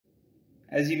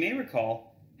As you may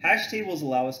recall, hash tables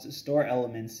allow us to store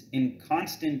elements in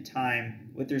constant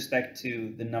time with respect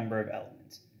to the number of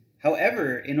elements.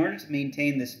 However, in order to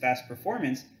maintain this fast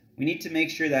performance, we need to make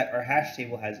sure that our hash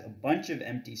table has a bunch of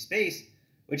empty space,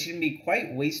 which can be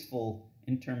quite wasteful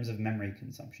in terms of memory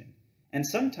consumption. And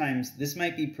sometimes this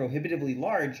might be prohibitively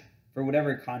large for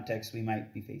whatever context we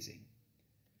might be facing.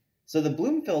 So the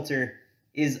Bloom filter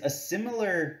is a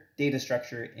similar data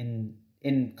structure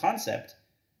in concept,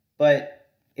 but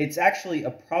it's actually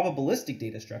a probabilistic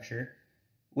data structure,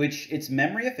 which it's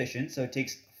memory efficient, so it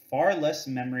takes far less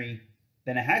memory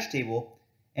than a hash table,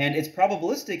 and it's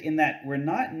probabilistic in that we're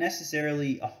not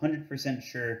necessarily 100%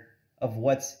 sure of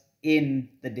what's in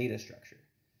the data structure.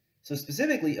 So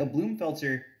specifically, a Bloom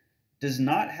filter does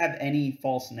not have any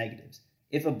false negatives.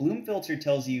 If a Bloom filter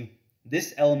tells you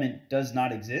this element does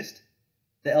not exist,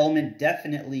 the element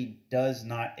definitely does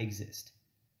not exist.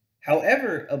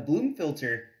 However, a Bloom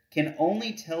filter can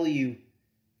only tell you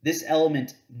this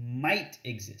element might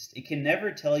exist. It can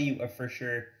never tell you for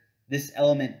sure this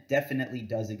element definitely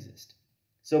does exist.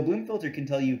 So a Bloom filter can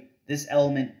tell you this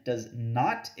element does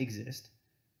not exist,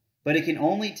 but it can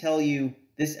only tell you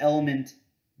this element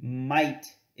might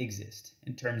exist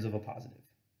in terms of a positive.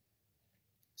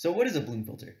 So what is a Bloom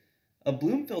filter? A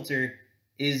Bloom filter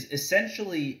is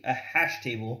essentially a hash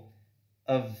table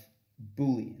of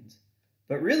Booleans.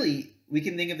 But really, we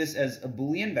can think of this as a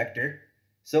Boolean vector.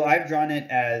 So I've drawn it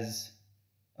as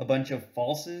a bunch of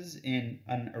falses in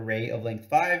an array of length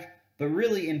 5. But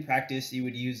really, in practice, you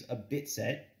would use a bit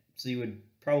set. So you would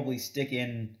probably stick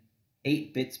in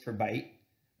 8 bits per byte.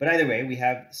 But either way, we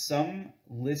have some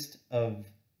list of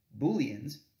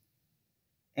Booleans.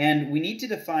 And we need to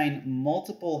define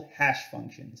multiple hash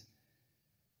functions.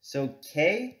 So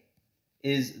k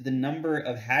is the number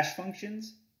of hash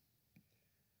functions,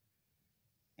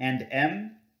 and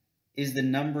m is the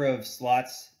number of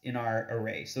slots in our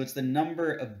array. So it's the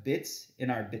number of bits in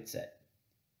our bit set.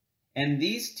 And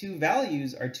these two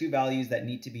values are two values that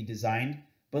need to be designed,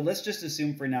 but let's just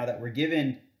assume for now that we're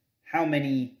given how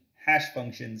many hash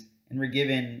functions and we're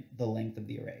given the length of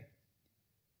the array.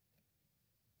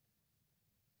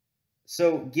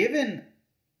 So given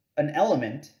an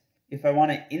element, if I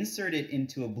want to insert it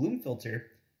into a Bloom filter,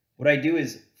 what I do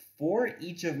is for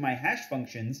each of my hash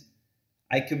functions,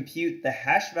 I compute the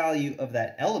hash value of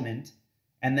that element,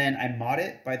 and then I mod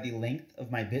it by the length of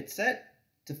my bit set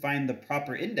to find the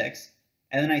proper index,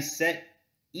 and then I set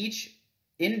each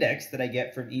index that I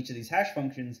get from each of these hash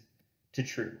functions to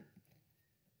true.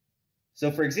 So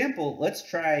for example, let's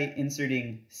try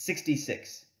inserting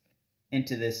 66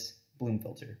 into this Bloom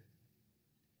filter.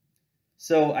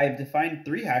 So I've defined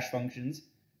 3 hash functions.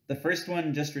 The first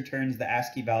one just returns the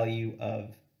ASCII value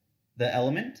of the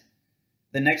element.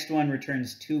 The next one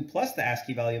returns 2 plus the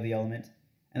ASCII value of the element.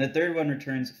 And the third one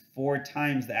returns 4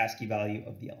 times the ASCII value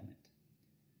of the element.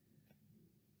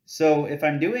 So if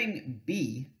I'm doing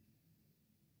B,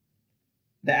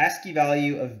 the ASCII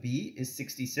value of B is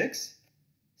 66.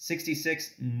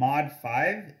 66 mod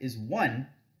 5 is 1.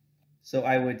 So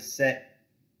I would set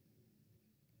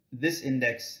this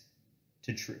index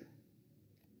to true.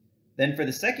 Then for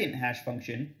the second hash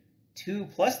function, 2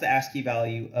 plus the ASCII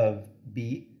value of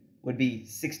B would be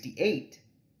 68.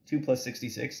 2 plus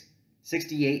 66.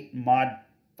 68 mod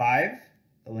 5,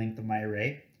 the length of my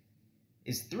array,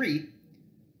 is 3.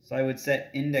 So I would set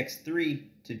index 3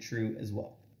 to true as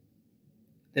well.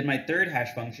 Then my third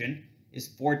hash function is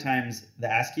 4 times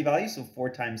the ASCII value, so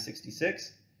 4 times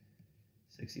 66.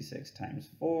 66 times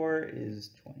 4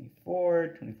 is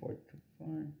 24. 24,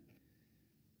 24.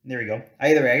 There we go.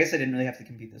 Either way, I guess I didn't really have to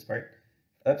compute this part.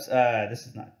 Oops, this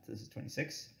is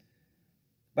 26.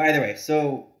 But either way,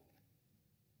 so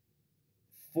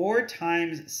 4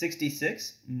 times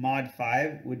 66 mod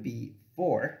 5 would be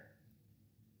 4.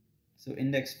 So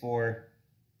index 4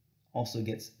 also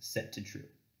gets set to true.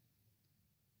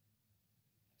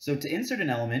 So to insert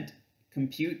an element,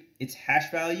 compute its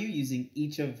hash value using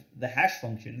each of the hash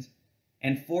functions,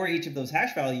 and for each of those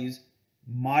hash values,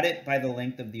 mod it by the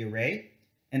length of the array,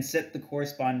 and set the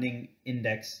corresponding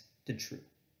index to true.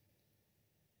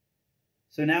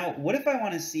 So now, what if I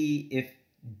want to see if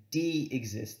D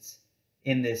exists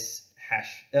in this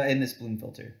Bloom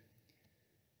filter?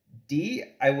 D,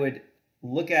 I would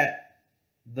look at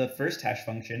the first hash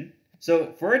function.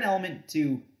 So for an element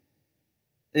to,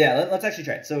 let's actually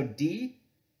try it. So D,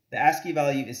 the ASCII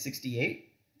value is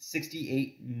 68.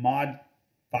 68 mod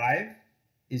 5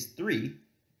 is 3.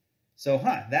 So,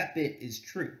 that bit is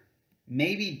true.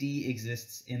 Maybe D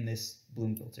exists in this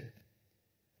Bloom filter.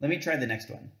 Let me try the next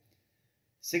one.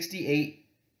 68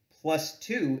 plus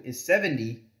 2 is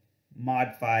 70.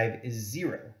 Mod 5 is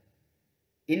 0.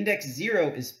 index 0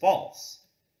 is false.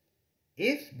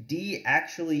 If D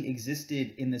actually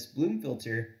existed in this Bloom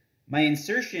filter, my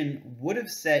insertion would have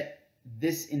set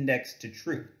this index to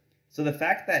true. So the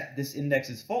fact that this index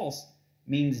is false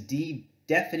means D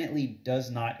definitely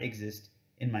does not exist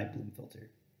in my Bloom filter.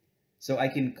 So I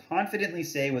can confidently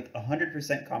say with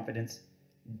 100% confidence,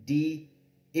 D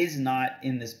is not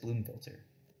in this Bloom filter.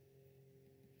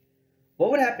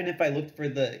 What would happen if I looked for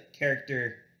the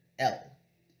character L?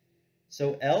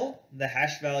 So L, the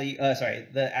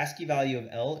the ASCII value of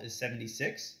L is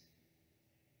 76.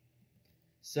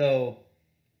 So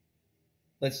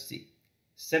let's see.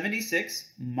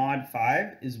 76 mod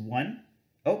 5 is 1.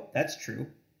 Oh, that's true.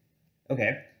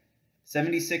 Okay.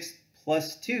 76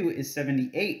 plus 2 is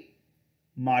 78.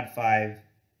 Mod 5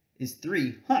 is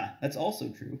 3. Huh, that's also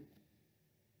true.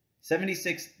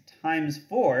 76 times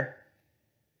 4,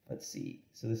 let's see.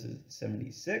 So this is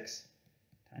 76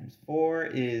 times 4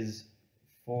 is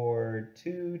 4,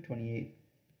 2, 28,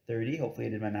 30. Hopefully I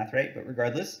did my math right, but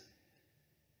regardless,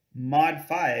 mod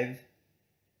 5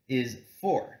 is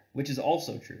 4, which is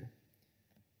also true.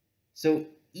 So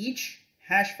each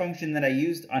hash function that I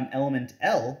used on element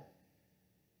L,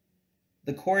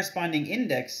 the corresponding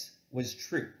index was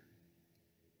true.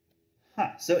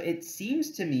 So it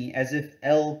seems to me as if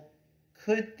L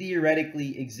could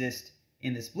theoretically exist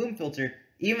in this Bloom filter,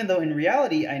 even though in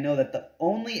reality I know that the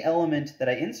only element that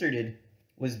I inserted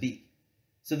was B.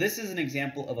 So this is an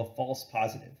example of a false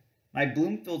positive. My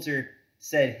Bloom filter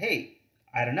said, hey,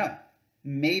 I don't know,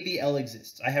 maybe L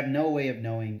exists. I have no way of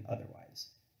knowing otherwise.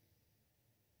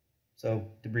 So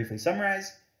to briefly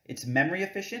summarize, it's memory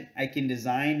efficient. I can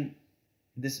design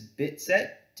this bit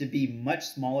set to be much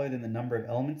smaller than the number of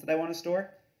elements that I want to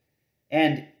store.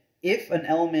 And if an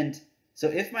element, so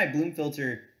if my Bloom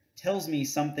filter tells me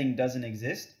something doesn't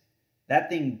exist, that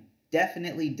thing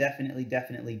definitely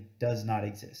does not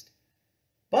exist.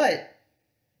 But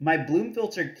my Bloom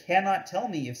filter cannot tell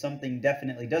me if something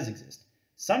definitely does exist.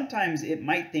 Sometimes it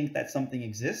might think that something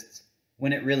exists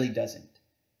when it really doesn't.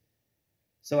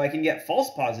 So I can get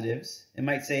false positives. It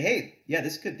might say, hey, yeah,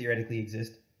 this could theoretically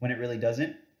exist when it really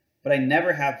doesn't, but I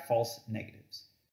never have false negatives.